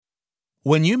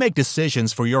When you make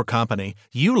decisions for your company,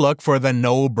 you look for the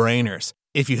no-brainers.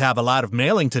 If you have a lot of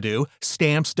mailing to do,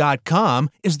 Stamps.com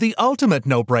is the ultimate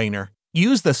no-brainer.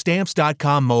 Use the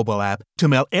Stamps.com mobile app to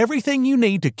mail everything you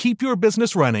need to keep your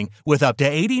business running with up to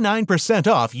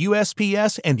 89% off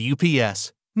USPS and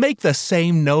UPS. Make the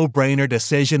same no-brainer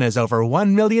decision as over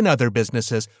 1 million other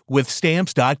businesses with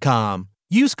Stamps.com.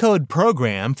 Use code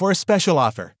PROGRAM for a special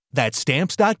offer. That's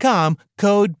Stamps.com,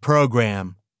 code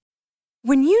PROGRAM.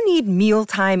 When you need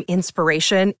mealtime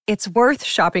inspiration, it's worth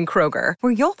shopping Kroger,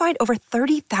 where you'll find over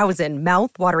 30,000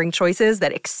 mouth-watering choices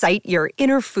that excite your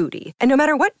inner foodie. And no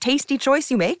matter what tasty choice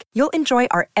you make, you'll enjoy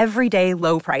our everyday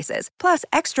low prices, plus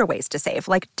extra ways to save,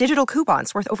 like digital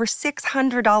coupons worth over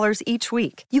 $600 each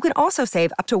week. You can also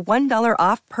save up to $1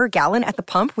 off per gallon at the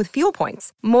pump with fuel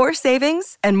points. More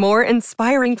savings and more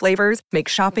inspiring flavors make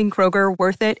shopping Kroger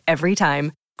worth it every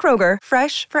time. Kroger,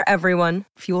 fresh for everyone.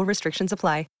 Fuel restrictions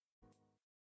apply.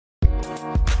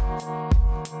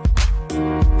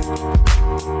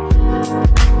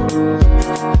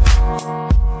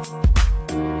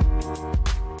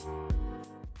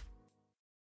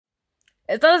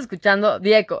 Estás escuchando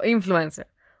The Eco Influencer,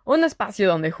 un espacio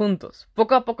donde juntos,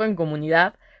 poco a poco en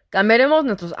comunidad, cambiaremos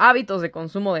nuestros hábitos de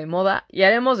consumo de moda y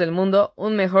haremos del mundo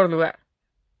un mejor lugar.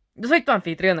 Yo soy tu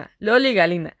anfitriona, Loli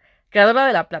Galina, creadora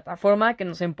de la plataforma que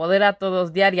nos empodera a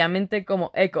todos diariamente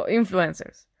como Eco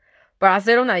Influencers, para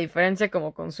hacer una diferencia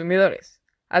como consumidores,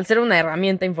 al ser una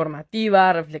herramienta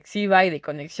informativa, reflexiva y de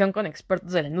conexión con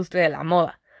expertos de la industria de la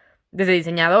moda, desde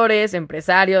diseñadores,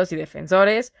 empresarios y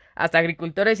defensores, hasta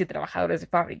agricultores y trabajadores de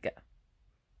fábrica.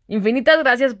 Infinitas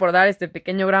gracias por dar este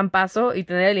pequeño gran paso y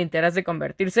tener el interés de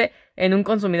convertirse en un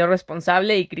consumidor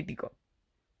responsable y crítico.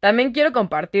 También quiero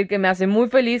compartir que me hace muy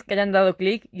feliz que hayan dado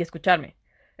clic y escucharme.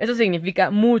 Eso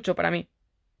significa mucho para mí.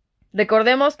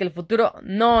 Recordemos que el futuro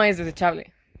no es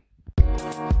desechable.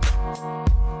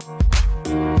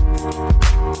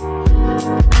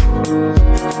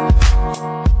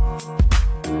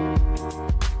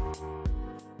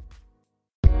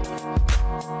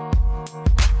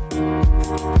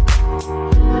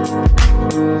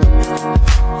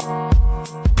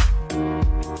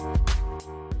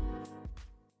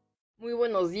 Muy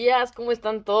buenos días, ¿cómo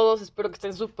están todos? Espero que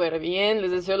estén súper bien,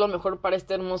 les deseo lo mejor para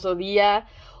este hermoso día.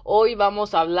 Hoy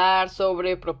vamos a hablar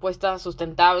sobre propuestas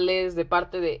sustentables de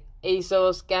parte de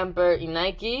ASOS, Camper y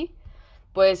Nike.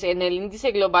 Pues en el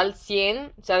índice global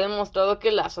 100 se ha demostrado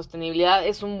que la sostenibilidad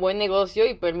es un buen negocio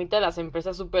y permite a las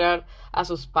empresas superar a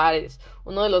sus pares.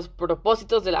 Uno de los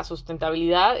propósitos de la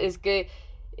sustentabilidad es que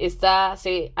esta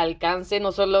se alcance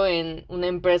no solo en una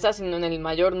empresa, sino en el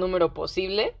mayor número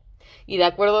posible. Y de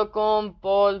acuerdo con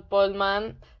Paul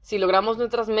Polman, si logramos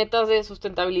nuestras metas de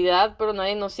sustentabilidad pero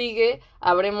nadie nos sigue,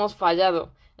 habremos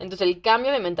fallado. Entonces el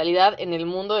cambio de mentalidad en el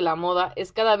mundo de la moda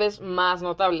es cada vez más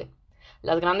notable.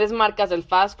 Las grandes marcas del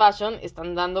fast fashion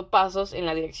están dando pasos en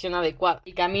la dirección adecuada,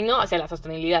 el camino hacia la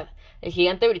sostenibilidad. El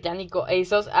gigante británico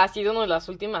ASOS ha sido una de las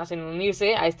últimas en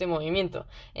unirse a este movimiento.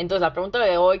 Entonces la pregunta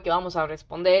de hoy que vamos a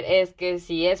responder es que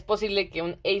si es posible que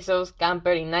un ASOS,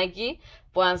 Camper y Nike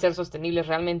puedan ser sostenibles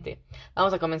realmente.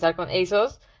 Vamos a comenzar con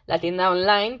ASOS, la tienda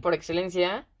online por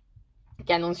excelencia,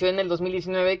 que anunció en el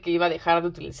 2019 que iba a dejar de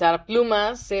utilizar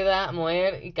plumas, seda,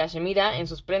 mohair y cachemira en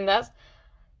sus prendas,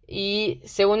 y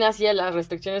se une así a las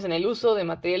restricciones en el uso de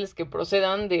materiales que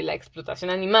procedan de la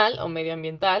explotación animal o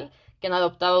medioambiental que han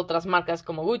adoptado otras marcas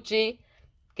como Gucci,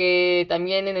 que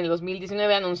también en el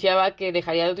 2019 anunciaba que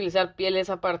dejaría de utilizar pieles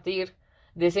a partir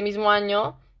de ese mismo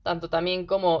año, tanto también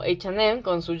como H&M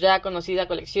con su ya conocida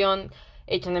colección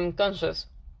H&M Conscious.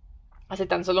 Hace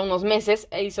tan solo unos meses,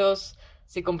 ASOS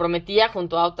se comprometía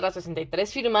junto a otras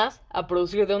 63 firmas a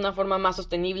producir de una forma más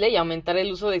sostenible y aumentar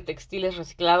el uso de textiles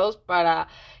reciclados para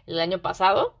el año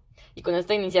pasado. Y con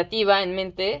esta iniciativa en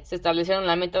mente se establecieron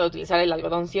la meta de utilizar el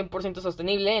algodón 100%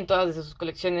 sostenible en todas de sus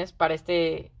colecciones para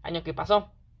este año que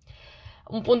pasó.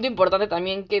 Un punto importante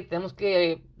también que tenemos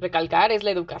que recalcar es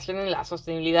la educación en la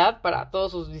sostenibilidad para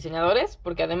todos sus diseñadores,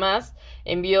 porque además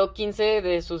envió 15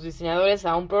 de sus diseñadores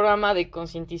a un programa de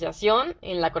concientización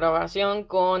en la colaboración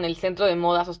con el Centro de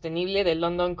Moda Sostenible del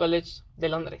London College de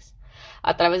Londres.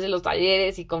 A través de los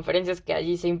talleres y conferencias que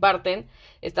allí se imparten,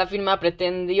 esta firma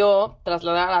pretendió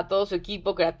trasladar a todo su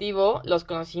equipo creativo los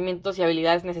conocimientos y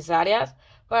habilidades necesarias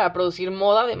para producir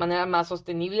moda de manera más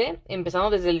sostenible, empezando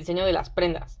desde el diseño de las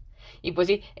prendas. Y pues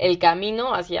sí, el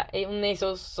camino hacia un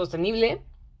ASOS sostenible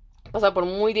pasa por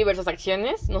muy diversas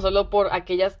acciones, no solo por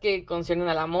aquellas que conciernen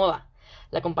a la moda.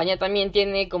 La compañía también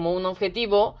tiene como un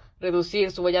objetivo reducir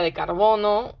su huella de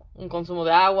carbono, un consumo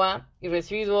de agua y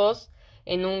residuos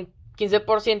en un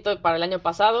 15% para el año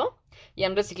pasado, y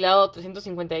han reciclado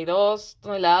 352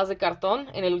 toneladas de cartón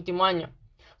en el último año.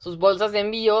 Sus bolsas de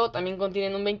envío también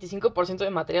contienen un 25% de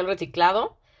material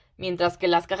reciclado, mientras que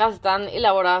las cajas están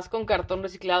elaboradas con cartón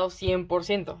reciclado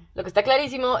 100%. Lo que está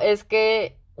clarísimo es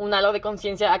que un halo de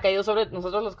conciencia ha caído sobre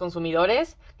nosotros los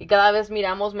consumidores, que cada vez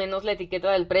miramos menos la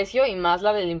etiqueta del precio y más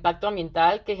la del impacto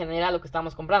ambiental que genera lo que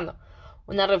estamos comprando.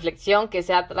 Una reflexión que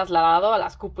se ha trasladado a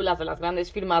las cúpulas de las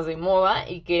grandes firmas de moda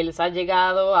y que les ha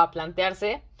llegado a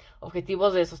plantearse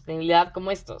objetivos de sostenibilidad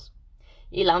como estos.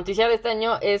 Y la noticia de este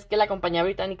año es que la compañía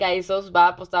británica ASOS va a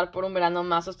apostar por un verano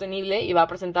más sostenible y va a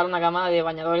presentar una gama de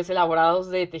bañadores elaborados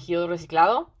de tejido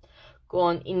reciclado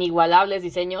con inigualables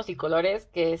diseños y colores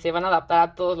que se van a adaptar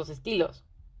a todos los estilos.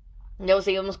 Luego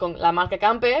seguimos con la marca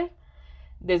Camper.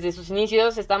 Desde sus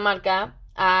inicios, esta marca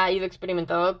ha ido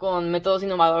experimentando con métodos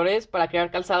innovadores para crear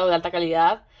calzado de alta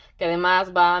calidad, que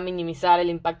además va a minimizar el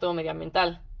impacto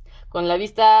medioambiental. Con la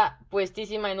vista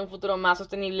puestísima en un futuro más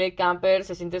sostenible, Camper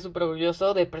se siente súper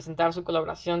orgulloso de presentar su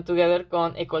colaboración Together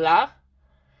con Ecolab,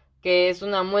 que es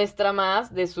una muestra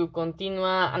más de su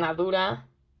continua andadura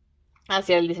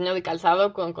hacia el diseño de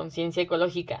calzado con conciencia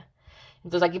ecológica.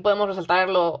 Entonces aquí podemos resaltar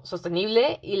lo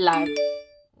sostenible y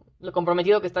lo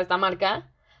comprometido que está esta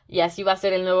marca, y así va a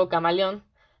ser el nuevo camaleón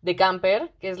de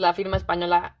Camper, que es la firma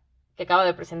española que acaba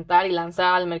de presentar y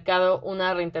lanzar al mercado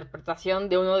una reinterpretación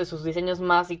de uno de sus diseños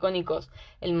más icónicos,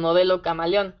 el modelo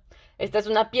camaleón. Esta es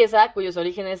una pieza cuyos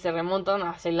orígenes se remontan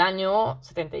hacia el año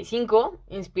 75,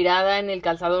 inspirada en el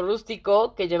calzado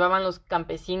rústico que llevaban los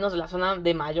campesinos de la zona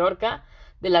de Mallorca,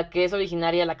 de la que es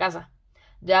originaria la casa.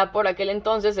 Ya por aquel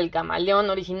entonces el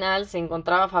camaleón original se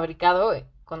encontraba fabricado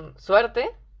con suerte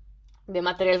de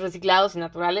materiales reciclados y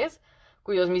naturales,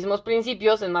 cuyos mismos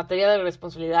principios en materia de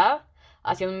responsabilidad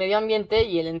hacia un medio ambiente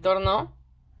y el entorno,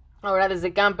 ahora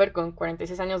desde Camper, con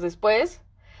 46 años después,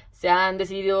 se han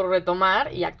decidido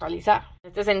retomar y actualizar. En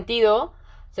este sentido,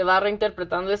 se va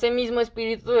reinterpretando ese mismo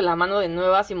espíritu de la mano de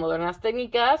nuevas y modernas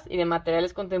técnicas y de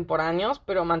materiales contemporáneos,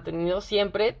 pero mantenido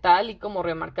siempre, tal y como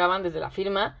remarcaban desde la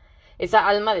firma, esa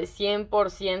alma de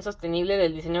 100% sostenible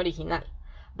del diseño original,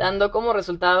 dando como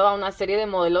resultado a una serie de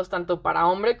modelos tanto para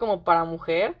hombre como para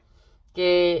mujer,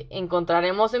 que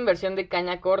encontraremos en versión de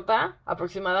caña corta,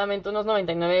 aproximadamente unos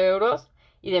 99 euros,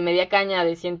 y de media caña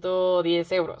de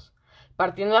 110 euros.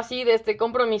 Partiendo así de este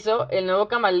compromiso, el nuevo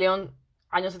camaleón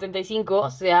año 75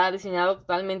 se ha diseñado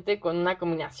totalmente con una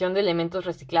combinación de elementos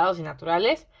reciclados y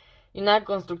naturales y una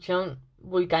construcción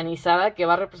vulcanizada que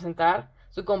va a representar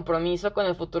su compromiso con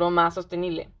el futuro más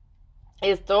sostenible.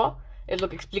 Esto es lo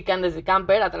que explican desde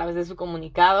Camper a través de su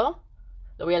comunicado.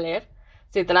 Lo voy a leer.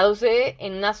 Se traduce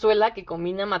en una suela que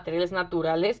combina materiales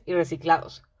naturales y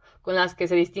reciclados, con las que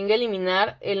se distingue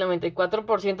eliminar el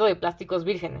 94% de plásticos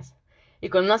vírgenes, y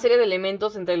con una serie de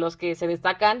elementos entre los que se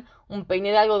destacan un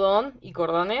peine de algodón y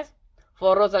cordones,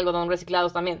 forros de algodón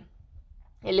reciclados también.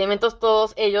 Elementos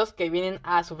todos ellos que vienen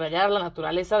a subrayar la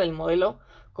naturaleza del modelo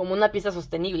como una pieza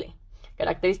sostenible,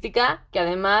 característica que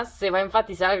además se va a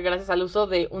enfatizar gracias al uso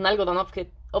de un algodón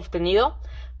obtenido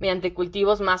mediante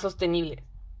cultivos más sostenibles,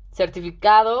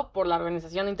 certificado por la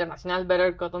Organización Internacional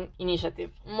Better Cotton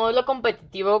Initiative. Un modelo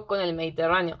competitivo con el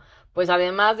Mediterráneo, pues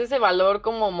además de ese valor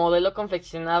como modelo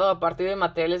confeccionado a partir de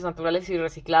materiales naturales y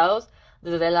reciclados,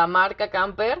 desde la marca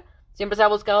Camper siempre se ha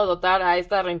buscado dotar a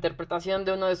esta reinterpretación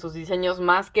de uno de sus diseños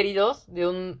más queridos, de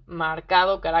un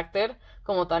marcado carácter,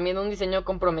 como también un diseño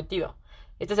comprometido.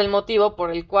 Este es el motivo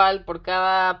por el cual por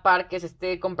cada par que se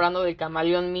esté comprando del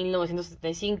camaleón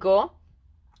 1975,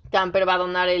 Camper va a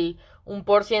donar el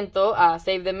 1% a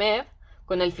Save the Med,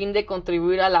 con el fin de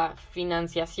contribuir a la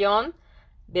financiación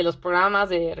de los programas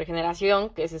de regeneración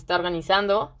que se está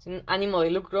organizando sin ánimo de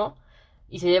lucro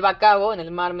y se lleva a cabo en el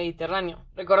mar Mediterráneo.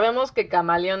 Recordemos que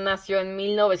Camaleón nació en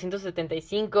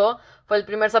 1975, fue el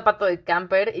primer zapato de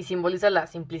Camper y simboliza la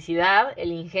simplicidad,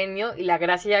 el ingenio y la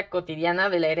gracia cotidiana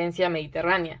de la herencia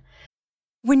mediterránea.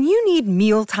 When you need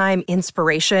mealtime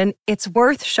inspiration, it's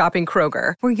worth shopping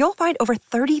Kroger, where you'll find over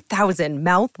 30,000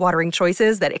 mouth-watering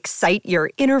choices that excite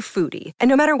your inner foodie. And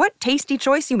no matter what tasty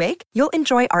choice you make, you'll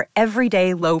enjoy our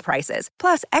everyday low prices,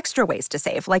 plus extra ways to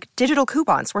save, like digital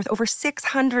coupons worth over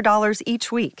 $600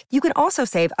 each week. You can also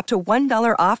save up to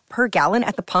 $1 off per gallon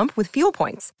at the pump with fuel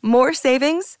points. More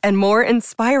savings and more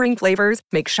inspiring flavors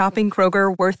make shopping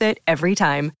Kroger worth it every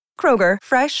time. Kroger,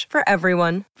 fresh for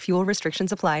everyone. Fuel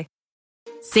restrictions apply.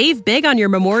 Save big on your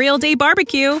Memorial Day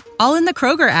barbecue, all in the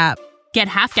Kroger app. Get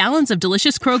half gallons of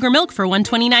delicious Kroger milk for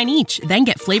 $1.29 each. Then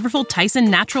get flavorful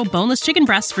Tyson natural boneless chicken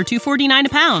breasts for $2.49 a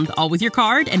pound, all with your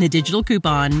card and a digital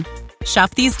coupon. Shop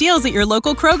these deals at your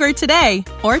local Kroger today,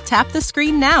 or tap the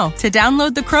screen now to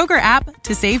download the Kroger app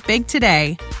to save big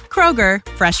today. Kroger,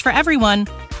 fresh for everyone.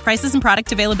 Prices and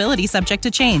product availability subject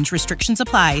to change. Restrictions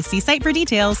apply. See site for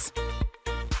details.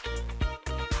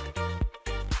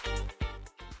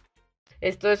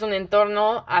 Esto es un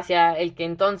entorno hacia el que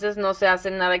entonces no se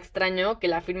hace nada extraño que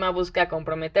la firma busca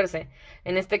comprometerse.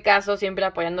 En este caso, siempre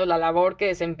apoyando la labor que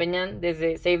desempeñan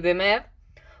desde Save the Med,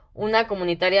 una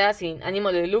comunitaria sin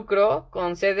ánimo de lucro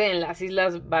con sede en las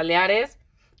Islas Baleares,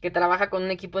 que trabaja con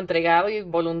un equipo entregado y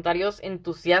voluntarios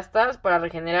entusiastas para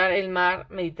regenerar el mar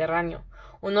Mediterráneo,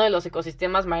 uno de los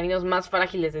ecosistemas marinos más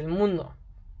frágiles del mundo.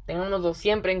 Tengámoslo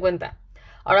siempre en cuenta.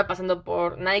 Ahora pasando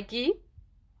por Nike,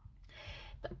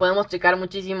 podemos checar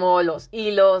muchísimo los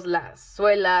hilos, las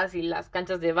suelas y las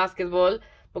canchas de básquetbol,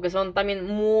 porque son también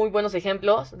muy buenos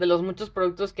ejemplos de los muchos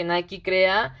productos que Nike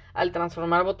crea al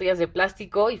transformar botellas de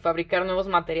plástico y fabricar nuevos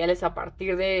materiales a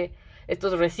partir de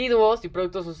estos residuos y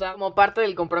productos usados, como parte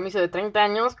del compromiso de 30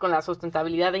 años con la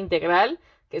sustentabilidad integral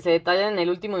que se detalla en el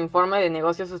último informe de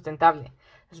negocio sustentable.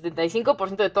 El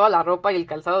 75% de toda la ropa y el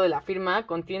calzado de la firma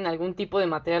contienen algún tipo de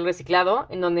material reciclado,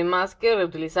 en donde más que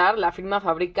reutilizar, la firma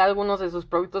fabrica algunos de sus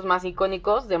productos más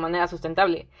icónicos de manera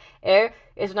sustentable. Air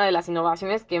es una de las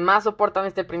innovaciones que más soportan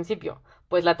este principio,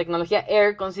 pues la tecnología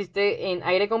Air consiste en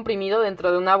aire comprimido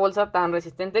dentro de una bolsa tan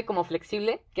resistente como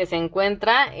flexible, que se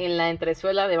encuentra en la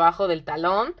entresuela debajo del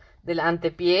talón, del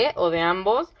antepié o de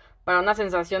ambos, para una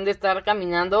sensación de estar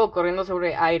caminando o corriendo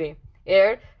sobre aire.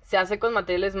 Air se hace con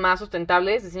materiales más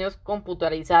sustentables, diseños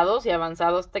computarizados y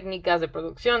avanzadas técnicas de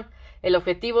producción. El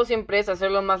objetivo siempre es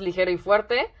hacerlo más ligero y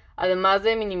fuerte, además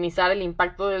de minimizar el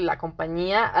impacto de la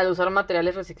compañía al usar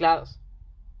materiales reciclados.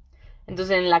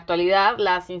 Entonces, en la actualidad,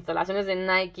 las instalaciones de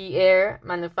Nike Air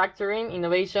Manufacturing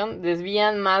Innovation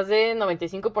desvían más de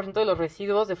 95% de los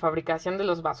residuos de fabricación de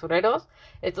los basureros.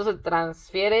 Esto se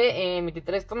transfiere en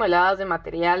 23 toneladas de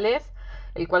materiales,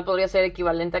 el cual podría ser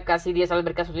equivalente a casi 10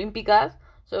 albercas olímpicas,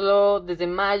 solo desde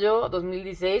mayo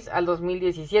 2016 al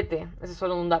 2017. Ese es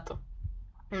solo un dato.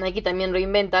 Nike también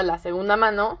reinventa la segunda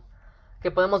mano,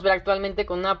 que podemos ver actualmente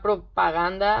con una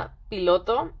propaganda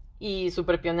piloto y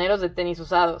superpioneros de tenis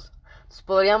usados. Entonces,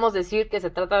 podríamos decir que se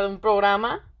trata de un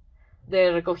programa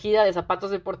de recogida de zapatos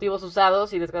deportivos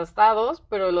usados y desgastados,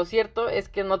 pero lo cierto es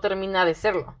que no termina de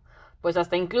serlo, pues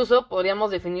hasta incluso podríamos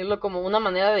definirlo como una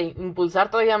manera de impulsar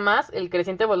todavía más el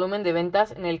creciente volumen de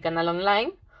ventas en el canal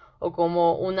online, o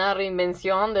como una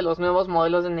reinvención de los nuevos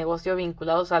modelos de negocio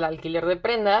vinculados al alquiler de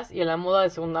prendas y a la moda de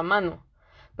segunda mano.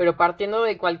 Pero partiendo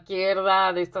de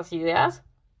cualquiera de estas ideas,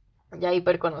 ya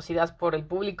hiperconocidas por el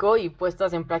público y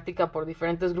puestas en práctica por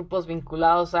diferentes grupos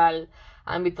vinculados al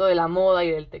ámbito de la moda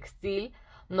y del textil,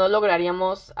 no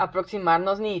lograríamos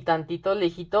aproximarnos ni tantito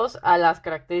lejitos a las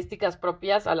características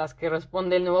propias a las que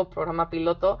responde el nuevo programa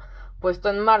piloto puesto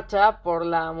en marcha por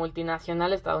la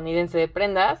multinacional estadounidense de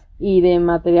prendas y de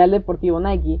material deportivo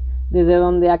Nike, desde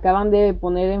donde acaban de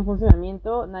poner en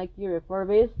funcionamiento Nike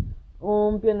Refurbish,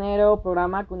 un pionero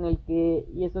programa con el que,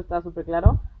 y esto está súper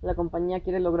claro, la compañía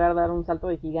quiere lograr dar un salto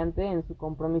de gigante en su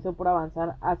compromiso por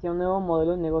avanzar hacia un nuevo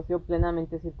modelo de negocio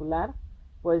plenamente circular,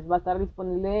 pues va a estar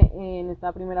disponible en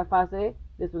esta primera fase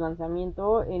de su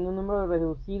lanzamiento en un número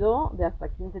reducido de hasta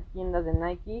 15 tiendas de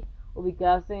Nike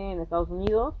ubicadas en Estados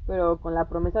Unidos, pero con la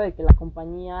promesa de que la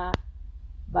compañía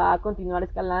va a continuar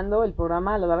escalando el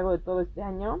programa a lo largo de todo este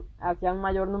año hacia un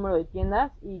mayor número de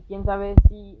tiendas y quién sabe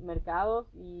si mercados,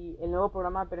 y el nuevo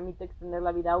programa permite extender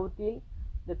la vida útil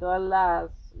de todos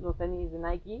los tenis de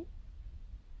Nike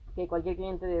que cualquier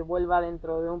cliente devuelva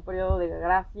dentro de un periodo de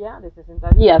gracia de 60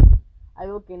 días,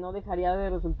 algo que no dejaría de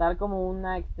resultar como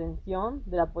una extensión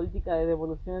de la política de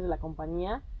devoluciones de la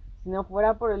compañía, si no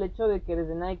fuera por el hecho de que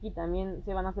desde Nike también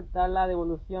se van a aceptar la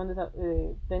devolución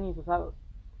de tenis usados,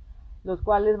 los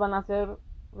cuales van a ser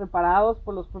reparados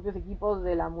por los propios equipos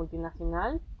de la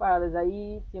multinacional para desde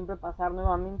ahí siempre pasar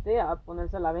nuevamente a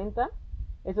ponerse a la venta,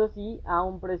 eso sí, a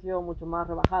un precio mucho más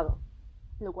rebajado,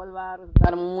 lo cual va a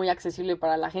resultar muy accesible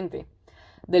para la gente.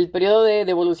 Del periodo de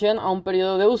devolución a un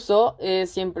periodo de uso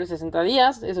es siempre 60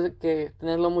 días, eso hay que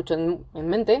tenerlo mucho en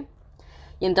mente.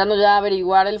 Y entrando ya a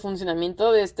averiguar el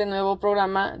funcionamiento de este nuevo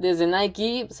programa, desde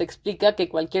Nike se explica que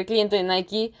cualquier cliente de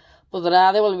Nike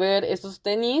podrá devolver estos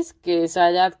tenis que se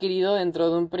haya adquirido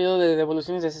dentro de un periodo de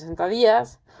devoluciones de 60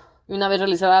 días. Y una vez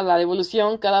realizada la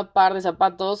devolución, cada par de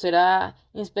zapatos será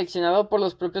inspeccionado por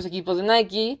los propios equipos de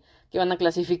Nike, que van a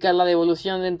clasificar la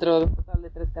devolución dentro de un total de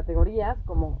 3 categorías,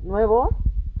 como nuevo,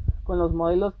 con los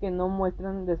modelos que no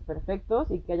muestren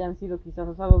desperfectos y que hayan sido quizás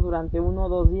usados durante 1 o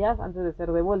 2 días antes de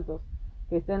ser devueltos,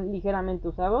 que estén ligeramente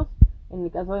usados, en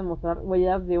el caso de mostrar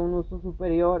huellas de un uso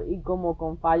superior y como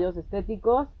con fallos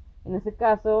estéticos, en ese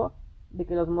caso de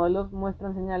que los modelos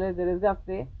muestran señales de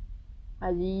desgaste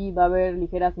Allí va a haber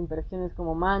ligeras imperfecciones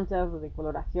como manchas,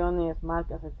 decoloraciones,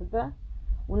 marcas, etc.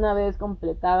 Una vez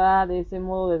completada de ese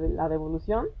modo de la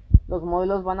devolución, los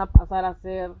modelos van a pasar a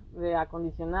ser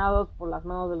reacondicionados por las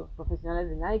manos de los profesionales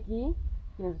de Nike,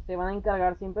 quienes se van a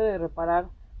encargar siempre de reparar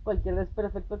cualquier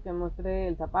desperfecto que muestre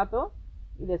el zapato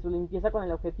y de su limpieza con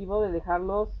el objetivo de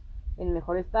dejarlos en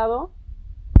mejor estado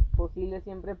posible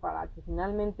siempre, para que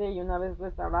finalmente, y una vez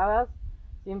restauradas,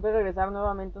 siempre regresar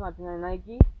nuevamente a una tienda de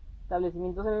Nike,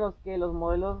 establecimientos en los que los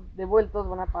modelos devueltos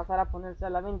van a pasar a ponerse a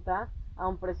la venta a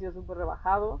un precio súper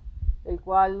rebajado, el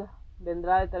cual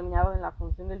vendrá determinado en la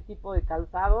función del tipo de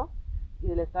calzado y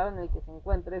del estado en el que se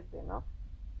encuentre ¿no?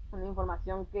 Una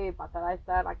información que pasará a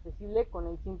estar accesible con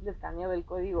el simple escaneo del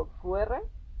código QR,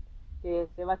 que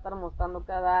se va a estar mostrando en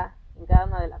cada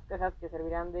una de las cajas que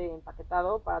servirán de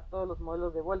empaquetado para todos los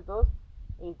modelos devueltos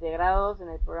e integrados en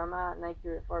el programa Nike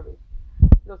Refurbish,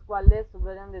 los cuales,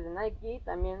 subrayan desde Nike,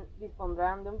 también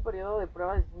dispondrán de un periodo de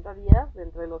prueba de 60 días,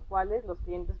 dentro de los cuales los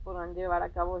clientes podrán llevar a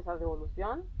cabo esa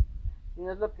devolución. Si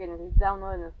no es lo que necesita uno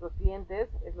de nuestros clientes,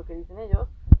 es lo que dicen ellos,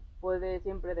 puede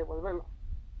siempre devolverlo.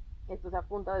 Esto se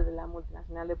apunta desde la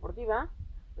multinacional deportiva,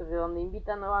 desde donde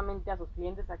invita nuevamente a sus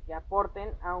clientes a que aporten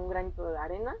a un granito de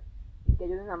arena y que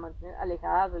ayuden a mantener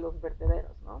alejadas de los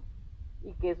vertederos, ¿no?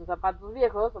 Y que sus zapatos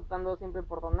viejos, optando siempre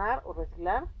por donar o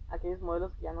reciclar aquellos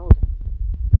modelos que ya no usan.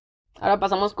 Ahora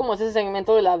pasamos como ese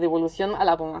segmento de la devolución a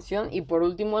la donación y por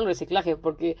último el reciclaje,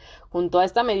 porque junto a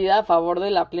esta medida a favor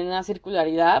de la plena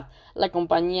circularidad, la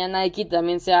compañía Nike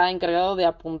también se ha encargado de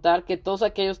apuntar que todos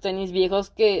aquellos tenis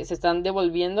viejos que se están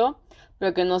devolviendo,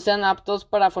 pero que no sean aptos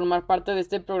para formar parte de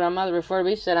este programa de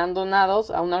Refurbish, serán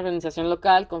donados a una organización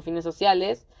local con fines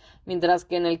sociales, mientras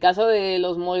que en el caso de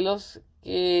los modelos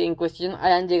que en cuestión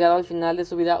hayan llegado al final de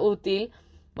su vida útil,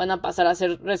 van a pasar a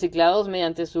ser reciclados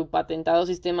mediante su patentado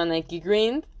sistema Nike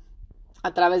Green,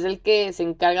 a través del que se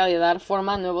encarga de dar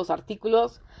forma a nuevos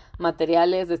artículos,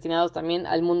 materiales destinados también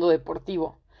al mundo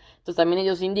deportivo. Entonces también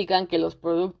ellos indican que los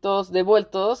productos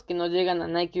devueltos que no llegan a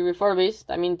Nike Refurbish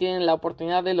también tienen la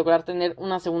oportunidad de lograr tener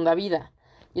una segunda vida.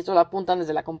 Y esto lo apuntan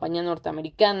desde la compañía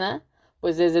norteamericana,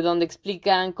 pues desde donde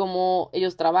explican cómo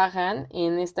ellos trabajan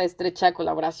en esta estrecha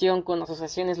colaboración con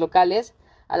asociaciones locales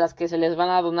a las que se les van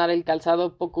a donar el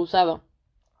calzado poco usado,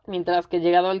 mientras que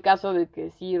llegado el caso de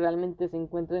que sí realmente se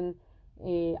encuentren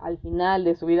al final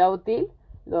de su vida útil,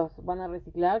 los van a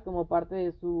reciclar como parte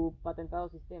de su patentado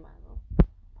sistema, ¿no?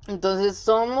 Entonces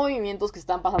son movimientos que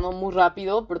están pasando muy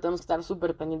rápido, pero tenemos que estar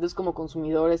súper pendientes como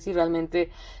consumidores si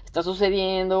realmente está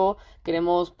sucediendo.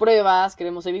 Queremos pruebas,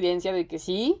 queremos evidencia de que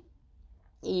sí,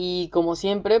 y como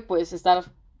siempre pues estar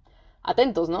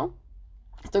atentos, ¿no?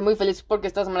 Estoy muy feliz porque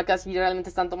estas marcas sí realmente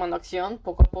están tomando acción,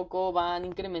 poco a poco van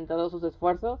incrementando sus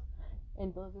esfuerzos,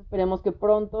 entonces esperemos que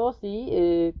pronto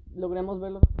sí logremos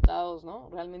ver los resultados, ¿no?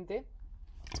 Realmente.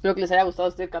 Espero que les haya gustado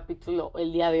este capítulo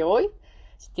el día de hoy.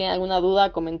 Si tienen alguna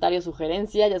duda, comentario,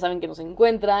 sugerencia, ya saben que nos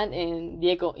encuentran en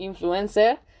Diego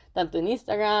Influencer, tanto en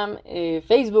Instagram,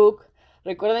 Facebook.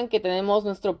 Recuerden que tenemos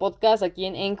nuestro podcast aquí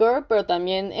en Anchor, pero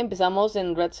también empezamos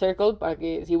en Red Circle para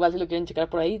que si igual si lo quieren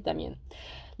checar por ahí también.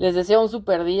 Les deseo un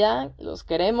super día, los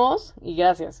queremos y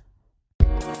gracias.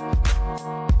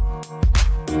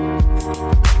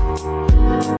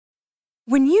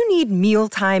 When you need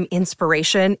mealtime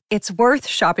inspiration, it's worth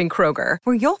shopping Kroger,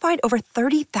 where you'll find over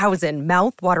 30,000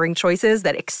 mouth-watering choices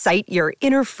that excite your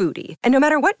inner foodie. And no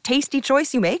matter what tasty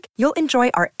choice you make, you'll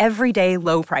enjoy our everyday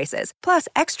low prices, plus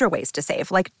extra ways to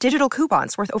save, like digital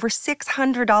coupons worth over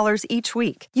 $600 each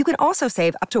week. You can also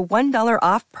save up to $1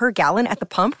 off per gallon at the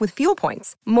pump with fuel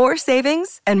points. More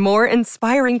savings and more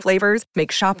inspiring flavors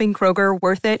make shopping Kroger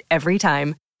worth it every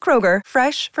time. Kroger,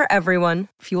 fresh for everyone.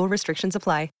 Fuel restrictions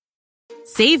apply.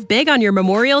 Save big on your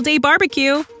Memorial Day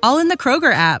barbecue, all in the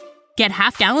Kroger app. Get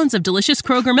half gallons of delicious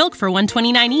Kroger milk for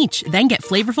 $1.29 each. Then get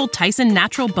flavorful Tyson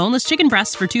natural boneless chicken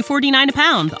breasts for $2.49 a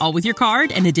pound, all with your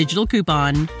card and a digital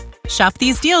coupon. Shop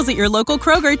these deals at your local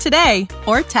Kroger today,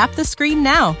 or tap the screen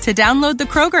now to download the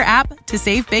Kroger app to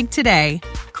save big today.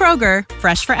 Kroger,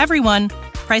 fresh for everyone.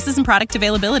 Prices and product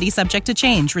availability subject to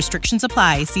change. Restrictions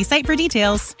apply. See site for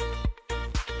details.